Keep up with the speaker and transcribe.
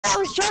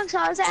was drunk, so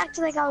I was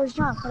acting like I was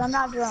drunk, but I'm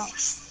not drunk.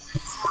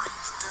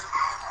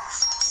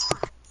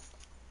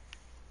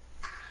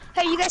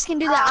 Hey, you guys can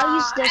do that. I'll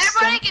use this.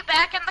 Everybody get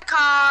back in the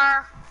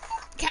car.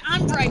 Okay,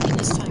 I'm driving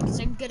this time because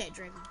I'm good at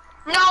driving.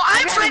 No,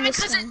 I'm driving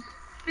this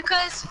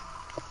because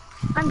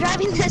I'm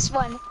driving this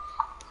one.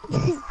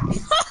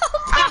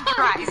 I'm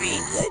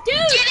driving. Dude!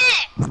 Get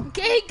it!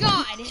 Okay,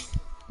 God.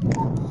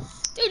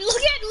 Dude,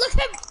 look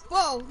at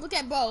Bo. Look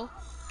at Bo.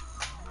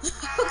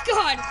 Oh,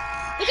 God.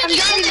 Look at the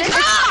car.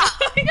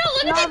 No,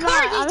 look at the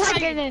car he's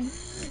driving.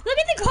 Look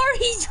at the car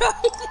he's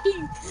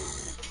driving.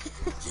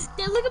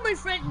 Then look at my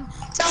friend.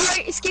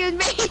 Sorry, excuse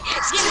me.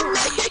 Excuse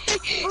me.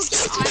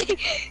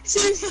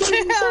 Excuse me,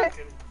 sir.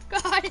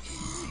 God,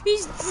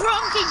 he's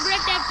drunk in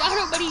Grand Theft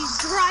Auto, but he's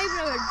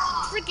driving a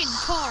freaking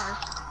car.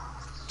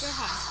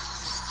 God.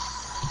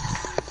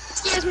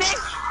 Excuse me.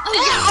 Oh,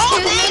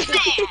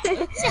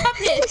 Stop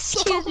it.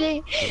 Excuse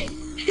me.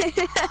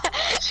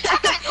 That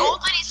guy's old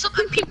and he's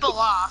flipping people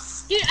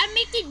off. Dude, I'm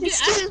making. Dude,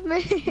 Excuse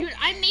me. Dude,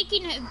 I'm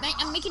making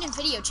a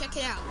video. Check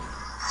it out.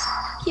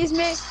 Excuse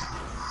me.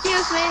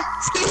 Excuse me.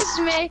 Excuse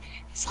me.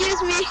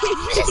 Excuse me.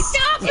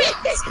 Stop it.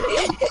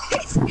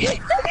 Excuse me.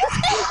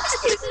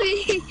 Excuse me.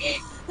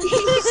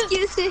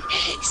 Excuse me.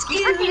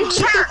 Excuse me.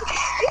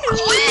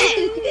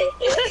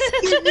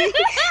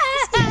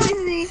 Excuse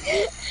me.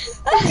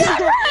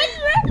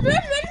 Run.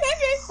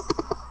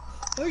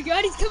 Oh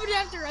God, he's coming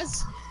after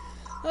us.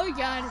 Oh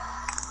God.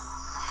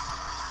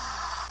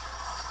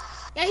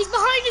 Yeah, he's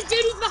behind us,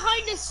 dude. He's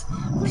behind us.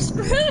 We're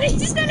screwed.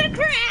 He's gonna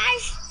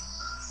crash.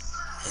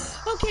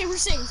 Okay, we're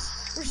safe.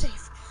 We're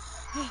safe.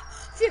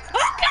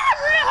 Oh God,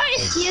 run!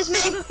 Excuse me.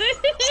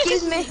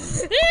 Excuse me.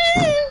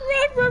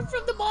 Run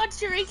from the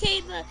monster,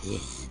 aka the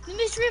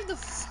mystery of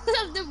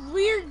the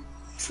weird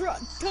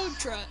tow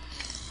truck.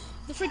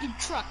 The freaking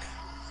truck.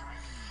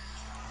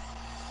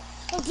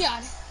 Oh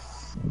God.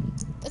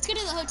 Let's go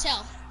to the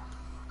hotel.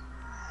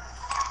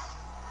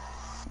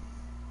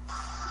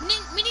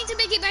 We need to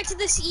make it back to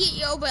the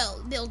CEO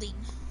building.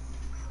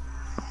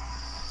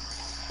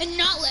 And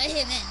not let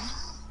him in.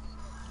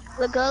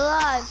 Look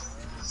alive.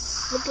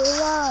 Look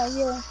alive,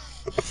 yeah.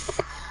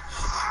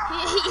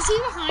 Is he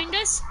behind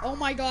us? Oh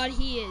my God,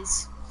 he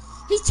is.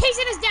 He's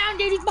chasing us down,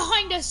 dude. He's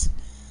behind us.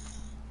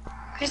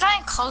 He's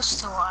not close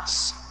to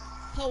us.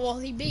 Oh well,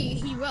 he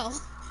will.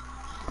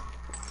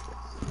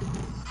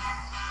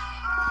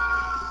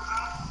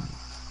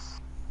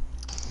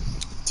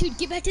 Dude,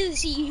 get back to the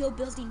CEO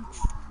building,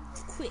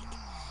 quick.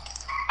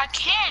 I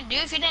can,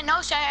 dude. If you didn't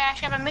know, so I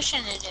actually have a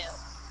mission to do.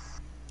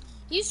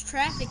 Use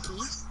traffic key.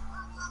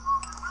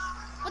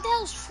 What the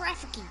hell is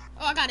traffic key?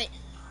 Oh, I got it.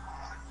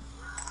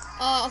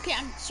 Okay,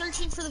 I'm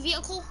searching for the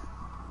vehicle.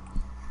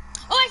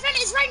 Oh, I found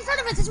it. It's right in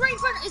front of us. It's right in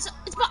front of us.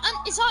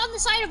 It's on the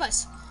side of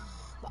us.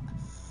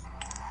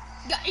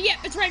 Yeah,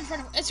 it's right in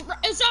front of us. It's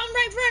on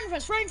right in front of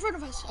us. Right in front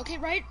of us. Okay,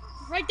 right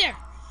there.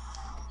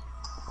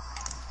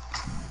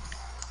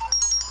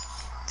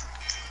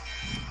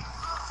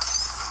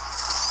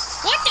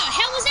 What the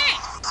hell was that?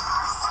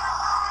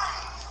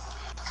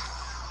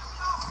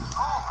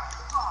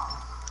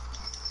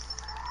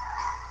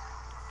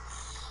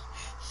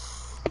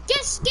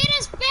 Just get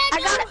us back.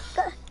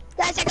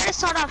 Guys, I got a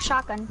sawed-off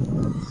shotgun.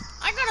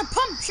 I got a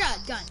pump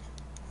shotgun.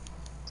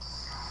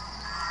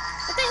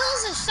 What the hell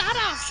is a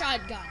sawed-off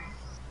shotgun?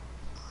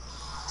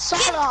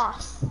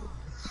 Sawed-off.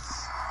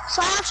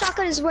 Sawed-off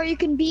shotgun is where you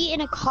can be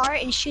in a car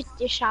and shoot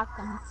the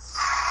shotgun.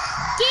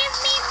 Give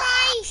me my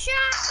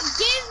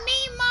Give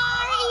me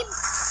my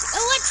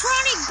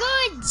electronic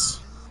goods.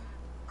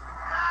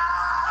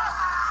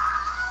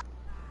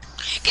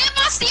 Give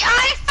us the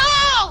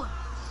iPhone!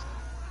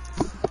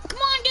 Come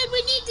on, dude.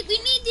 We need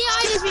the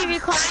Excuse iPhone. me,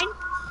 recline.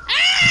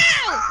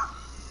 Ow!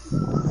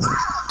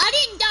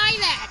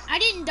 I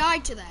didn't die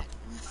to that.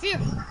 Phew.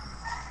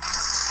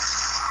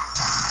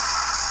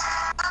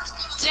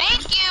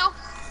 Thank you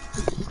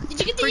Did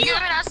you get for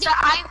giving us the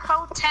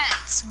iPhone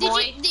 10s,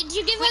 boy. Did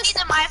you give We us need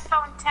them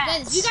iPhone 10s.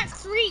 Guys,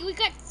 we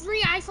got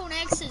three iPhone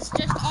X's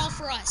just all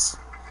for us.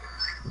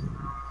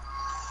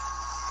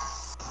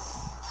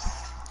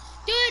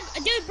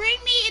 Dude, bring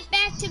it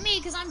back to me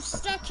because I'm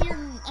stuck here.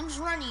 I'm just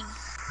running.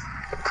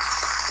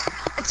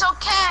 It's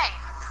okay.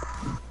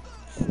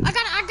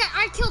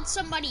 I killed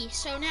somebody,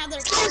 so now they're.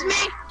 Excuse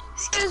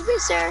me,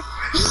 sir.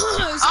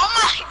 Oh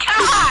my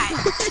God!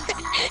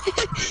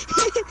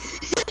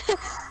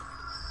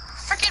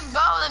 Freaking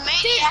Bo, the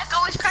maniac,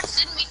 always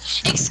crushes me.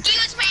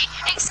 Excuse me,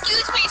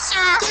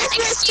 sir.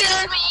 Excuse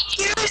me.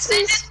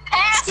 Then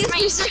pass me.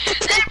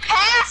 Then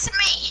pass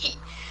me.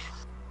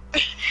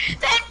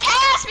 Then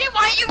pass me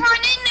while you run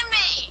into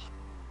me.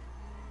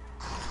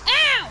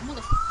 Ow,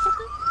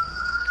 motherfucker.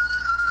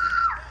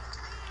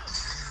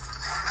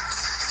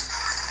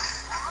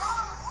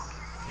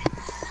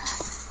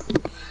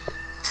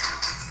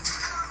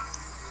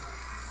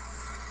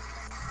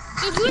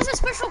 Dude, who is a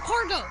special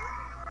cargo?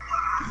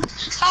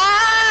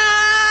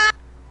 Ah!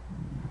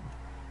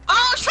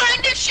 Oh,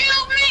 trying to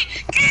shoot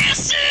me.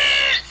 Guess it.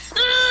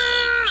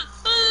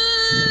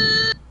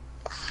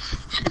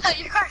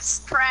 Your car's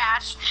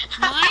trash.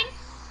 Mine?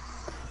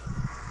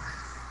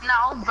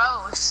 No,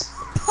 Bose.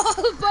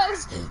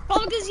 Bose.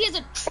 Probably because he has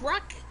a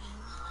truck.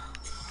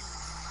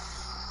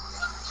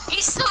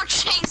 He's still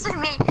chasing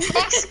me.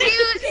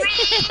 Excuse me.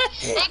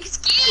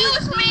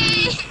 Excuse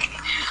me.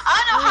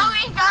 I don't know how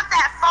he got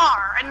that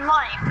far in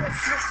life.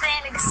 It's just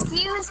saying,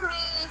 excuse me.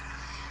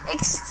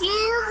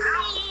 Excuse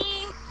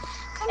me.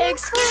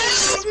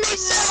 Excuse me,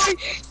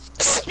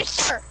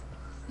 sir.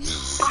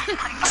 Oh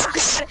my God.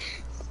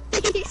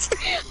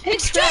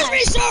 Excuse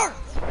me, sir.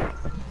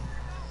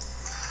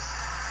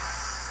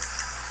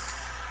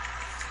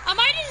 I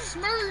might have just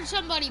murdered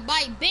somebody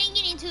by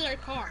banging into their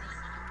car.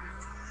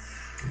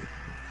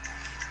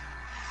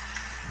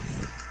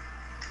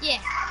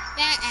 Yeah,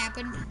 that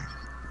happened.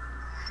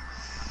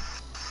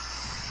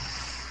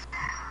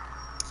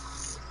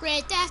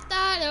 Grand Theft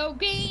Auto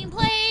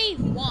Gameplay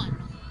 1.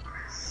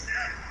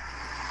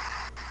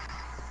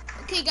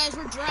 Okay, guys,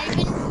 we're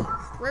driving.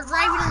 We're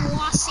driving in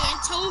Los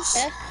Santos.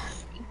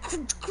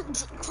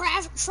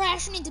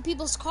 Crashing into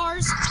people's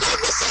cars.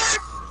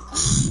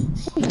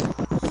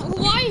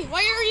 Why?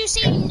 Why are you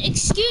saying,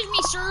 excuse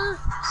me, sir?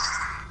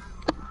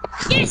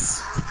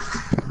 Yes!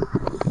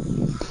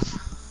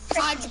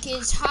 Hide your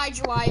kids, hide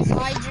your wife,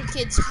 hide your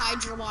kids,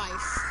 hide your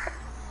wife.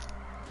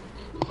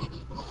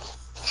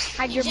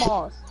 Hide your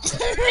balls.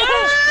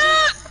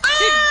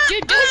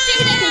 Dude, don't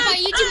say that on my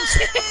YouTube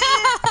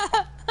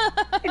channel.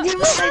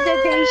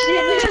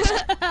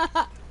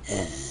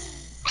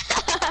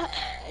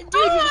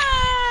 Dude.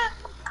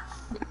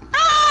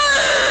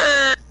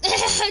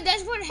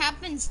 That's what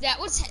happens.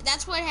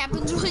 That's what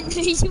happens when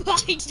you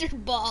hide your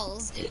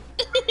balls.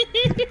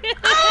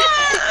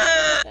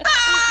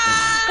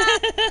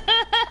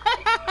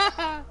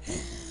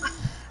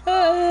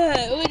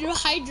 When you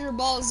hide your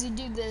balls, you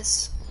do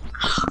this.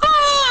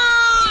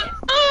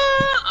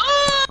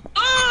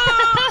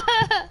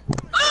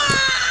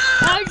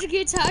 Hide your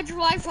kids, hide your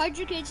wife, hide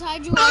your kids,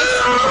 hide your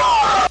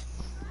wife.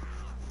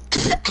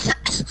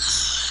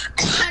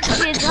 Hide your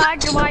kids,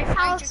 hide your wife,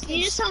 hide your kids.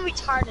 You're so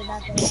retarded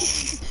out there.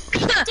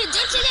 Dude,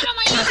 don't say that on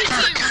my YouTube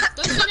channel.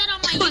 Don't say that on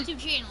my YouTube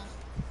channel.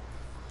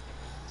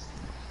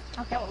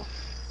 Okay.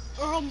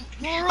 Let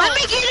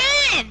me get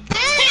in!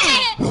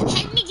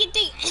 Let me get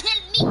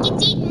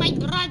in, my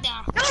brother.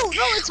 No,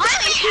 it's Let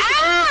me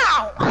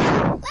out!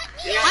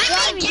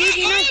 Let me get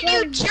in,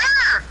 you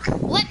jerk!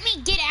 Let me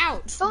get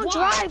out. Don't Why?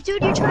 drive,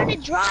 dude. You're trying to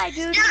drive,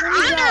 dude. You're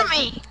under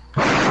me!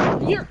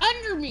 You're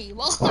under me.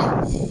 Well,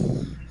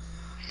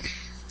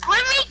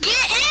 Let me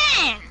get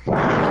in!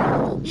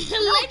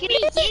 let me get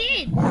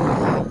in.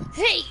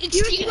 Hey,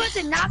 You're excuse about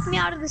to knock me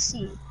out of the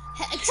seat.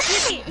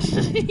 Excuse me.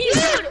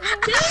 Dude!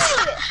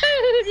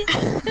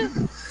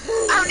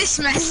 I'm just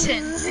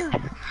messing.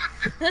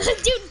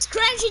 Dude,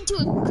 crash into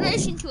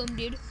him,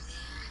 dude.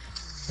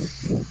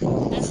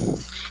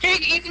 Here,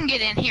 you can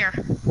get in here.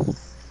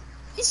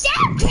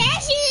 Stop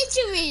crashing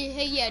into me.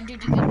 Hey, yeah,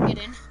 dude, you can get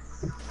in.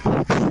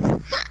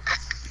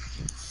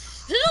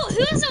 Who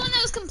was the one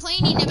that was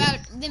complaining about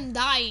them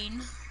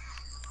dying?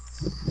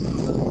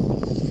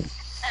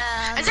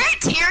 Is that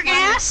tear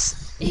gas?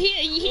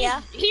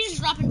 He's just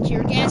dropping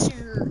tear gas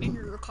in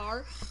your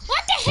car.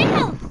 What the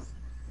hell?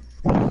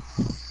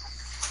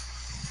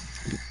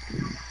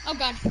 Oh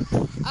god,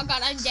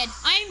 I'm dead.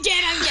 I'm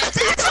dead.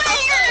 That's why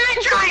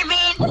you're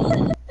driving.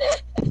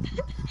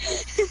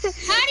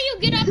 How do you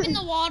get up in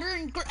the water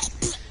and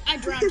I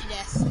drowned to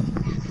death.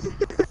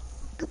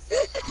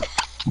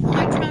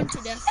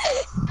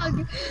 Let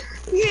me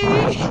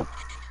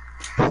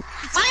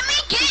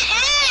get in!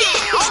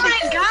 Oh my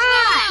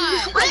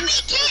god! Let me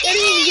get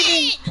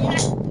in!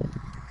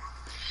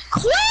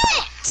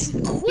 Quit!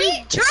 You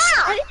jerk!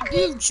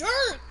 You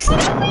jerk! I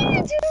didn't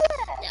mean to do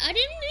that. I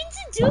didn't mean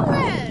to do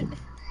that.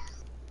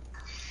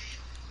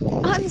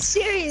 I'm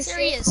serious.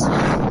 Serious.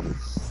 I'm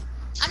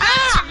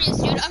not serious,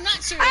 dude. I'm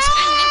not serious. I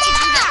meant to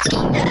do that to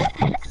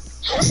you.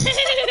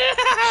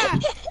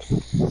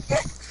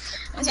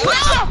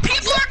 Bro,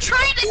 people are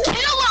trying to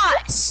kill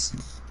us!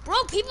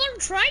 Bro, people are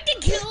trying to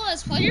kill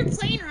us while you're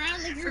playing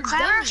around like you're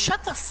Clara, dumb.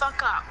 shut the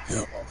fuck up.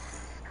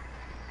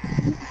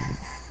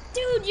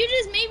 Dude, you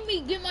just made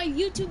me get my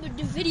YouTube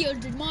video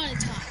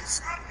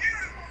demonetized.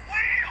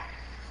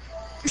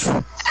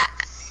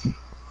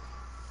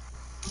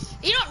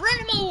 You know, run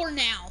him over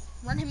now.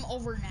 Run him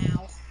over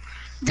now.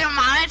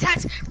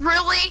 Demonetized?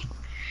 Really?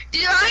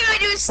 Dude, all you gotta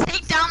do is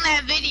take down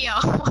that video.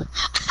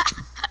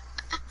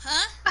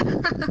 Huh?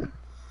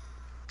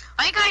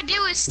 All you gotta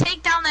do is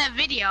take down that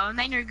video, and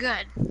then you're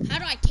good. How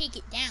do I take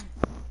it down?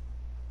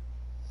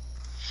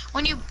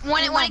 When it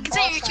gets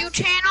on your YouTube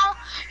channel,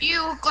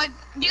 you got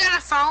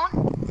a phone.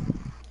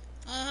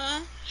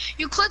 Uh-huh.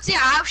 You click the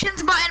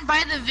options button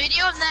by the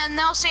video, and then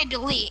they'll say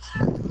delete.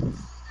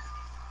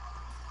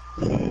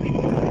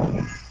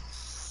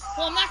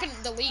 Well, I'm not gonna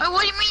delete But it.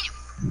 what do you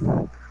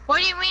mean? What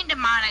do you mean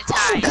demonetized?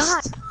 Oh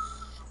god.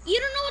 You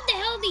don't know what the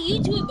hell the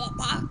YouTube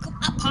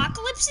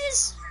apocalypse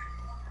is?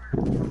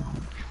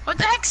 What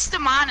the heck's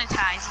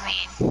demonetized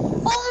mean?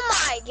 Oh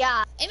my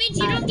god. It means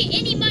you don't get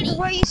any money.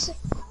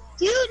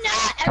 Do you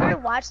not ever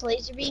watch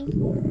Laserbeam?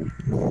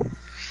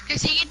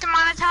 Does he get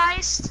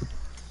demonetized?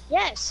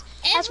 Yes.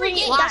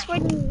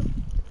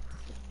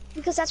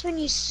 Because that's when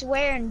you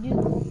swear and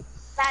do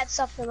bad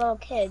stuff for little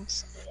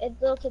kids. If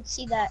little kids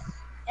see that,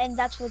 and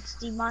that's what's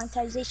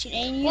demonetization,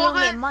 and you don't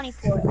get money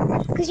for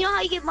it. Because you know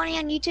how you get money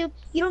on YouTube?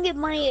 You don't get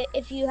money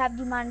if you have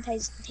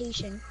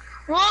demonetization.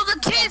 Well, the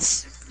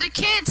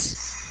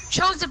kids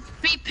chose to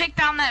be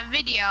picked on that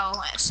video,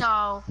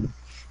 so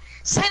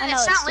it's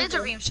not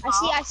Laser Beam's fault.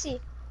 I see.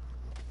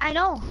 I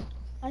know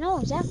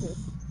exactly.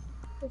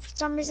 But for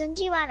some reason,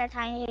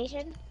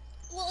 demonetization.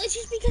 Well, it's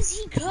just because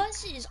he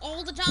cusses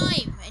all the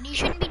time, and he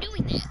shouldn't be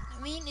doing that.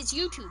 I mean, it's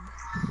YouTube.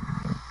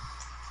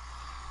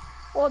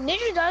 Well,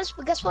 Ninja does,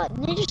 but guess what?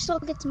 Ninja still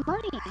gets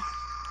money.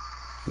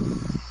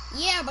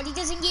 Yeah, but he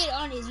doesn't get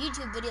on his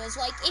YouTube videos.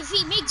 Like, if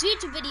he makes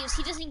YouTube videos,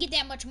 he doesn't get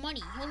that much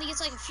money. He only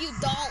gets like a few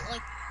dollars,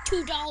 like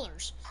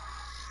 $2.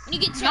 When you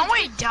get no,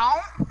 he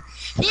don't.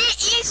 He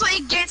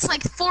easily gets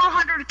like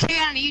 400K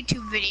on a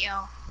YouTube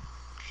video.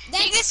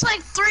 He gets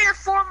like 3 or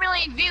 4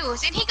 million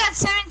views, and he got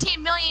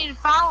 17 million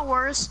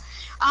followers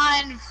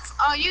on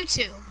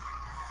YouTube.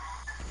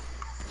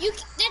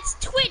 That's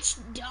Twitch,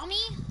 dummy.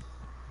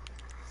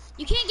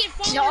 You can't get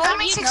followers. No, I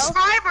mean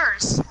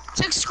subscribers.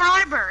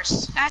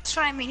 Subscribers. That's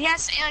what I mean. He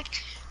has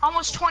like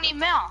almost 20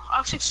 mil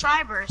of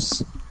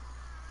subscribers.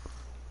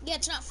 Yeah,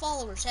 it's not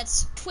followers.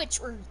 That's Twitch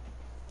or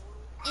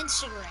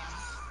Instagram.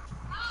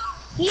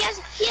 He has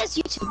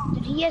YouTube.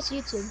 Dude, he has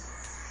YouTube.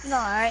 No,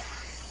 alright.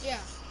 Yeah.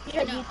 He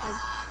has YouTube.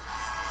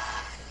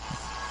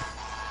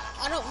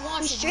 I don't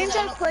watch he streams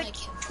on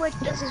Twitch. Twitch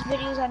does his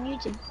videos on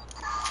YouTube.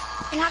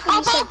 And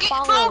how can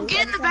Bo,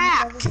 get in the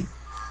back.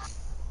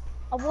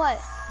 Of what?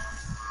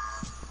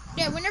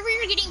 Yeah, whenever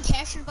you're getting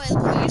captured by the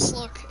police,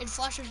 look, it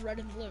flashes red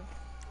and blue.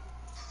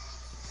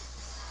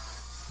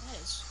 That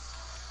is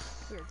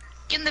weird.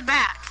 Get in the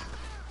back.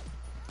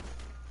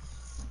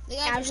 The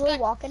guy Casually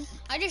walking.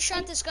 I just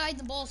shot this guy in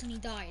the balls and he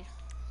died.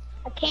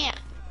 I can't.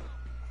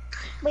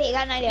 Wait, I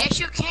got an idea. Yes,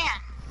 you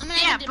can.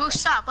 Yeah,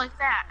 boost up like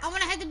that. I'm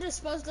gonna have to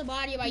dispose the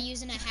body by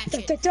using a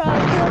hatchet. Hey,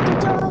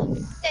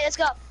 let's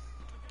go.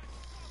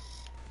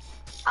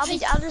 I'll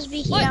just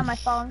be here on my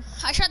phone.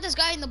 I shot this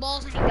guy in the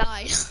balls and he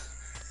died.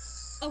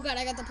 Oh god,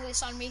 I got the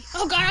police on me.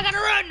 Oh god, I gotta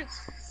run!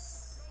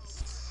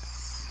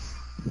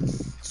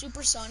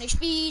 Supersonic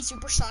speed,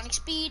 supersonic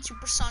speed,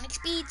 supersonic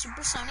speed,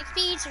 supersonic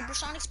speed,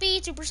 supersonic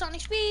speed,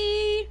 supersonic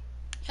speed.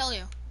 Hell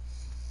yeah.